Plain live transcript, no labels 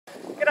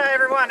G'day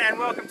everyone and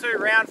welcome to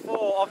round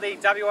 4 of the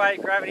WA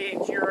Gravity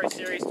Enduro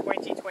Series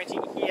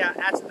 2020 here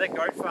at the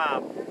Goat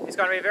Farm. It's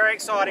going to be a very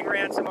exciting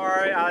round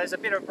tomorrow. There's a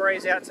bit of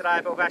breeze out today,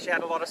 but we've actually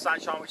had a lot of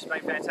sunshine, which has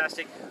been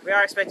fantastic. We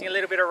are expecting a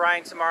little bit of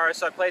rain tomorrow,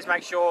 so please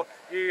make sure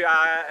you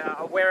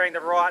are wearing the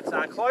right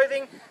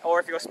clothing, or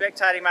if you're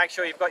spectating, make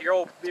sure you've got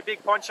your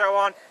big poncho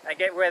on and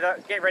get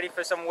ready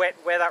for some wet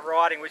weather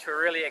riding, which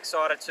we're really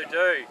excited to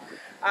do.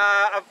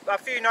 A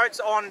few notes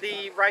on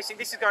the racing.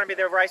 This is going to be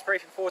the race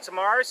briefing for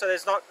tomorrow, so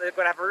they're going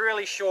to have a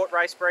really short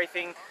race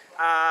briefing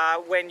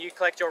when you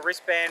collect your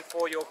wristband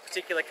for your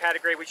particular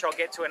category, which I'll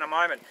get to in a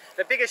moment.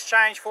 The biggest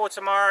change for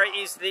tomorrow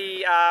is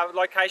the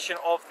location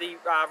of the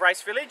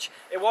race village.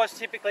 It was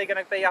typically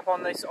going to be up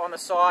on the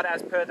side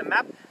as per the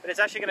map, but it's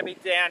actually going to be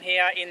down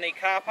here in the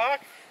car park.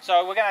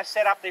 So we're going to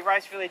set up the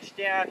race village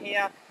down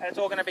here, and it's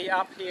all going to be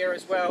up here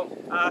as well.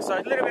 So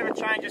a little bit of a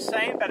change of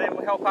scene, but it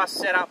will help us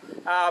set up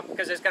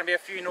because there's going to be a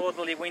few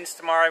northerly winds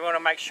tomorrow. We want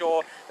to make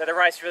sure that the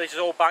race village is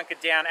all bunkered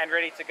down and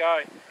ready to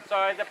go.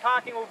 So the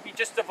parking will be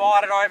just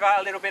divided over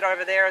a little bit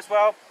over there as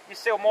well. You're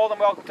still more than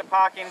welcome to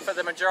park in for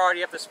the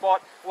majority of the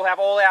spot. We'll have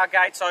all our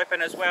gates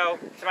open as well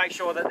to make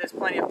sure that there's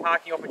plenty of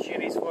parking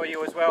opportunities for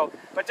you as well.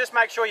 But just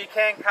make sure you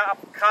can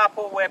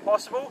carpool where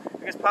possible,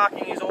 because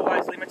parking is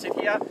always limited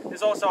here.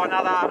 There's also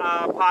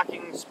another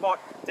parking spot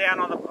down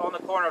on the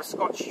corner of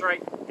Scott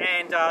Street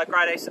and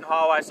Great Eastern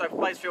Highway, so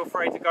please feel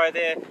free to go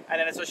there, and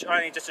then it's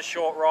only just a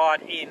short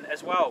ride in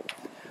as well.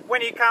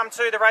 When you come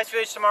to the race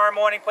village tomorrow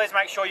morning, please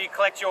make sure you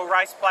collect your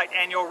race plate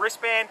and your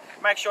wristband.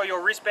 Make sure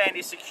your wristband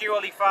is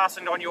securely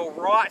fastened on your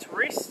right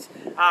wrist.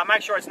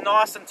 Make sure it's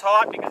nice and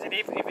tight, because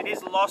if it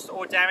is lost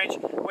or damaged,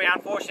 we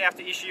unfortunately have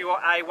to issue you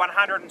a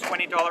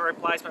 $120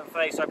 replacement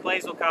fee, so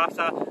please look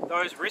after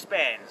those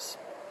wristbands.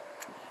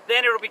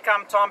 Then it will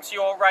become time to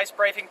your race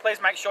briefing. Please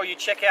make sure you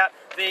check out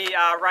the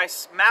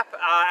race map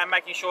and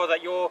making sure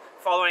that you're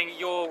following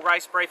your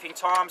race briefing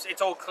times.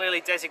 It's all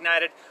clearly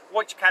designated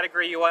which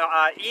category you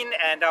are in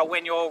and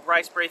when your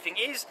race briefing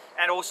is,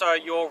 and also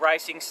your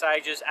racing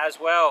stages as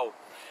well.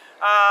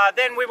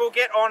 Then we will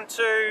get on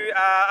to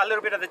a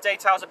little bit of the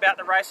details about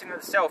the racing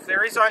itself.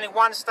 There is only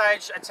one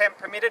stage attempt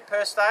permitted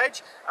per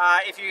stage.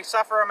 If you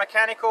suffer a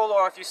mechanical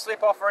or if you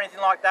slip off or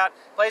anything like that,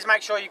 please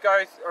make sure you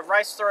go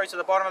race through to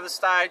the bottom of the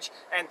stage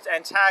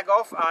and tag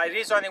off. It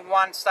is only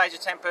one stage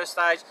attempt per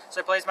stage,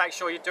 so please make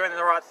sure you're doing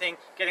the right thing,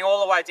 getting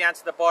all the way down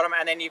to the bottom,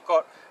 and then you've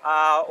got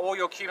all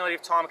your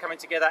cumulative time coming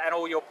together and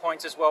all your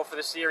points as well for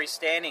the series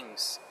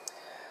standings.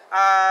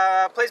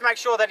 Please make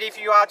sure that if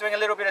you are doing a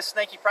little bit of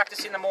sneaky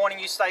practice in the morning,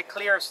 you stay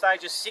clear of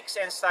stages 6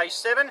 and stage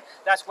 7.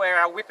 That's where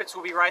our whippets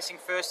will be racing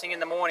first thing in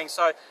the morning.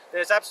 So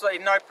there's absolutely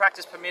no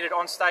practice permitted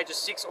on stages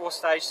 6 or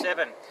stage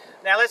 7.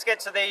 Now let's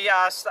get to the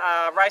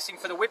racing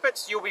for the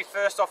whippets. You'll be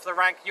first off the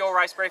rank. Your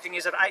race briefing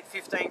is at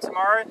 8:15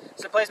 tomorrow.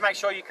 So please make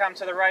sure you come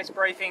to the race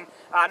briefing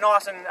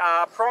nice and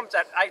prompt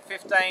at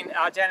 8:15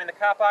 down in the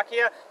car park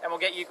here, and we'll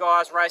get you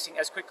guys racing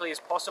as quickly as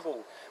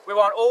possible. We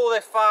want all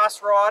the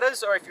fast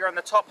riders, or if you're in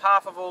the top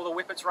half of all the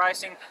whippets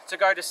racing, to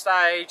go to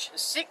stage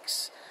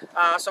 6.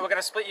 So we're going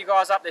to split you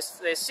guys up.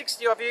 There's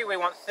 60 of you. We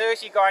want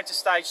 30 going to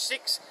stage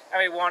 6, and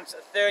we want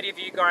 30 of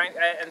you going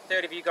and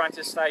 30 of you going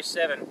to stage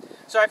 7.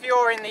 So if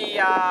you're in the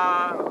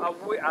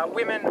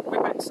women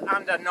whippets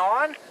under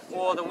 9,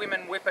 or the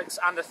women whippets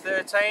under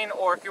 13,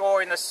 or if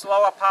you're in the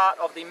slower part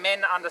of the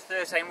men under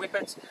 13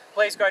 whippets,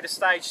 please go to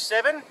stage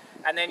 7.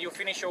 And then you'll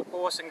finish your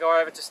course and go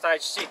over to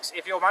stage 6.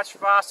 If you're much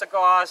faster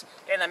guys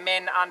in the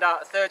men under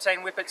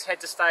 13 whippets, head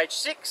to stage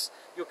 6.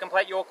 You'll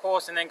complete your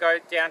course and then go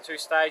down to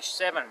stage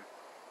 7.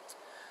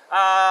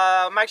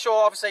 Make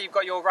sure obviously you've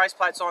got your race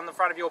plates on the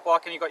front of your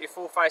bike and you've got your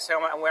full face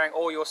helmet and wearing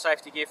all your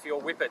safety gear for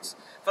your whippets.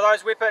 For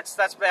those whippets,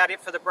 that's about it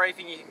for the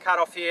briefing. You can cut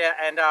off here,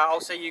 and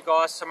I'll see you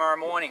guys tomorrow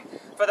morning.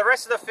 For the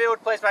rest of the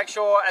field, please make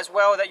sure as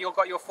well that you've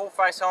got your full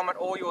face helmet,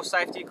 all your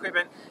safety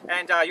equipment,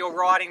 and you're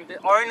riding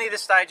only the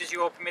stages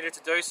you are permitted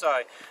to do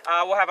so.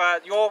 We'll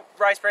have your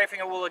race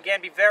briefing will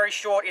again be very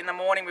short in the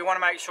morning. We want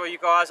to make sure you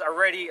guys are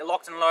ready,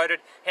 locked and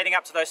loaded, heading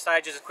up to those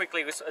stages as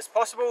quickly as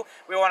possible.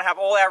 We want to have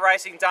all our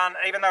racing done,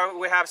 even though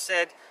we have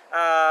said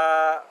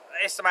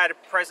estimated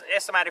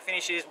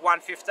finish is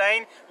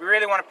 1:15. We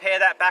really want to pare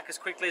that back as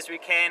quickly as we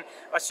can.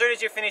 As soon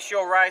as you finish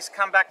your race,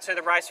 come back to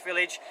the race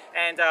village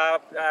and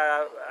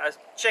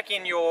check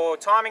in your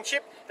timing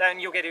chip. Then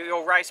you'll get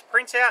your race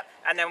printout,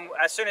 and then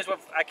as soon as we've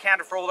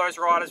accounted for all those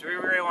riders, we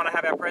really want to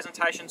have our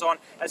presentations on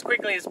as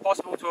quickly as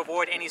possible to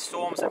avoid any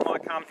storms that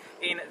might come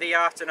in the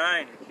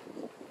afternoon.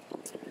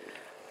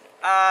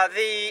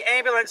 The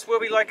ambulance will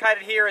be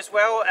located here as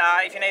well.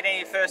 If you need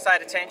any first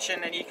aid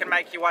attention, and you can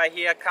make your way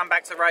here, come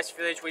back to the race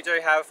village. We do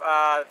have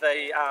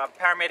the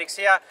paramedics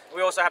here.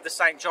 We also have the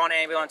St John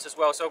ambulance as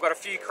well. So we've got a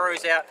few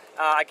crews out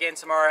again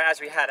tomorrow,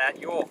 as we had at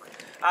York.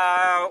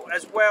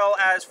 As well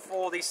as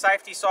for the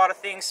safety side of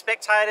things,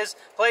 spectators,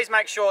 please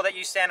make sure that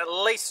you stand at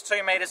least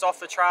 2 metres off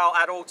the trail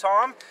at all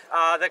time.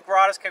 The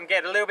riders can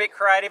get a little bit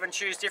creative and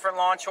choose different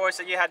line choice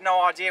that you had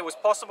no idea was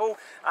possible,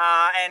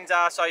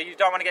 so you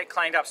don't want to get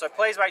cleaned up. So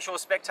please make sure,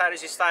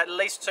 spectators, you stay at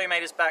least 2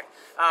 metres back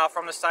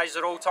from the stages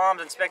at all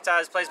times, and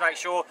spectators, please make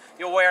sure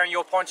you're wearing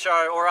your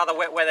poncho or other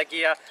wet weather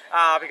gear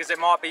because it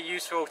might be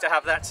useful to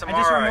have that tomorrow.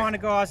 And just a reminder,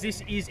 guys,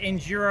 this is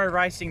enduro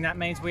racing. That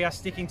means we are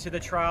sticking to the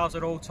trails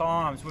at all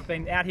times. We've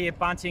been out here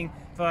bunting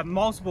for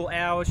multiple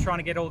hours trying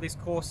to get all this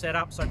course set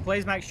up, so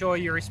please make sure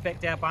you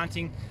respect our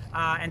bunting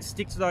and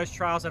stick to those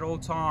trails at all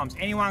times.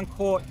 Anyone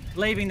caught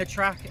leaving the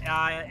track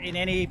in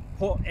any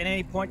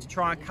point to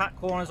try and cut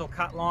corners or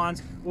cut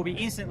lines will be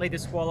instantly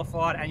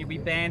disqualified, and you'll be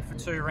banned for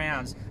 2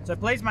 rounds. So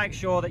please make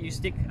sure that you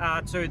stick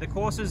to the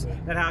courses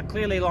that are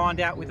clearly lined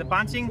out with the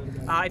bunting.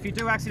 If you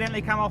do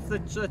accidentally come off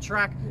the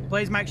track,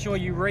 please make sure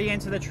you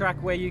re-enter the track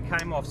where you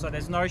came off, so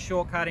there's no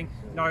shortcutting,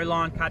 no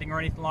line cutting or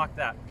anything like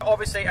that.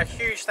 Obviously, a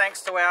huge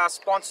thanks to our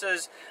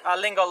sponsors,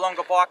 Lingo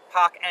Longer Bike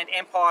Park and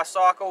Empire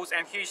Cycles,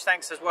 and huge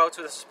thanks as well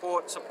to the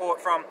support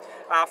from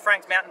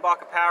Frank's Mountain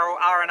Bike Apparel,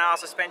 R&R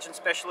Suspension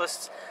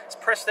Specialists,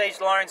 Prestige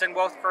Loans and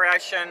Wealth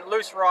Creation,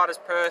 Loose Riders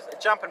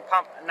Perth, Jump and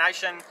Pump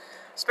Nation,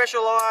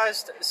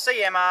 Specialised,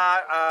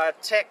 CMR,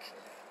 Tech,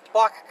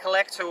 Bike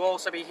Collect, who will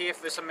also be here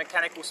for some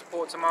mechanical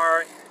support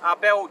tomorrow,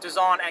 Bell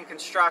Design and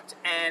Construct,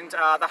 and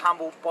the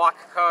Humble Bike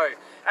Co.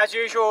 As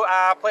usual,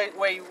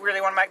 we really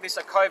want to make this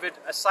a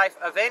COVID-safe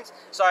event,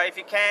 so if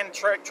you can,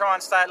 try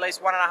and stay at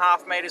least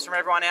 1.5 metres from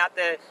everyone out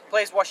there.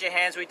 Please wash your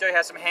hands. We do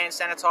have some hand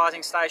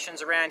sanitising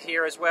stations around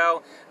here as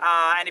well.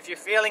 And if you're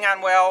feeling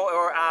unwell,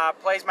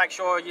 please make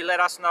sure you let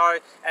us know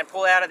and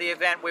pull out of the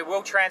event. We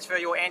will transfer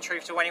your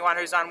entry to anyone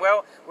who's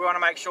unwell. We want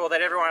to make sure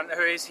that everyone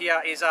who is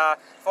here is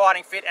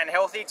fighting fit and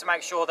healthy to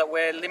make sure that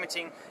we're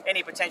limiting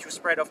any potential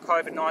spread of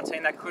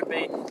COVID-19 that could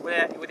be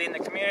within the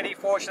community.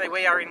 Fortunately,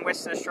 we are in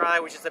Western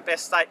Australia, which is the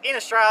best state in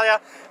Australia,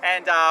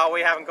 and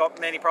we haven't got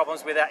many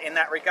problems with that in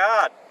that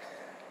regard.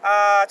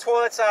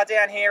 Toilets are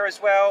down here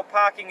as well.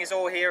 Parking is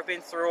all here. I've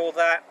been through all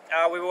that.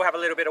 We will have a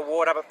little bit of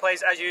water, but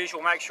please, as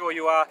usual, make sure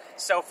you are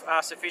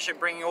self-sufficient,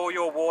 bringing all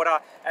your water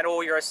and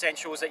all your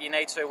essentials that you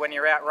need to when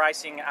you're out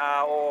racing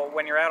or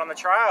when you're out on the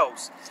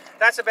trails.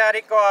 That's about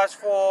it, guys,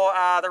 for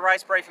the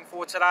race briefing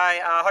for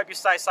today. I hope you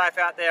stay safe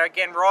out there.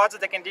 Again, rides are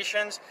the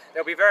conditions.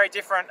 They'll be very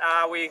different,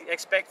 we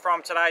expect,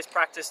 from today's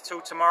practice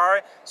till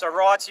tomorrow. So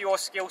ride to your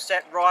skill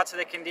set, ride to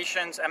the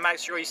conditions, and make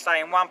sure you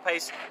stay in one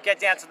piece, get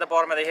down to the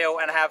bottom of the hill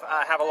and have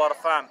a lot of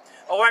fun.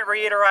 I won't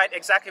reiterate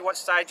exactly what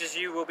stages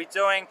you will be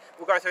doing.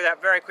 We'll go through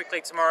that very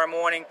quickly tomorrow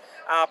morning,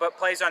 but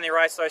please only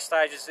race those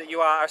stages that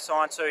you are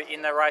assigned to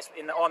in the race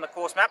on the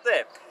course map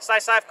there. Stay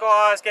safe,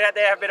 guys. Get out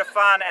there, have a bit of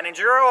fun, and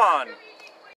enduro on.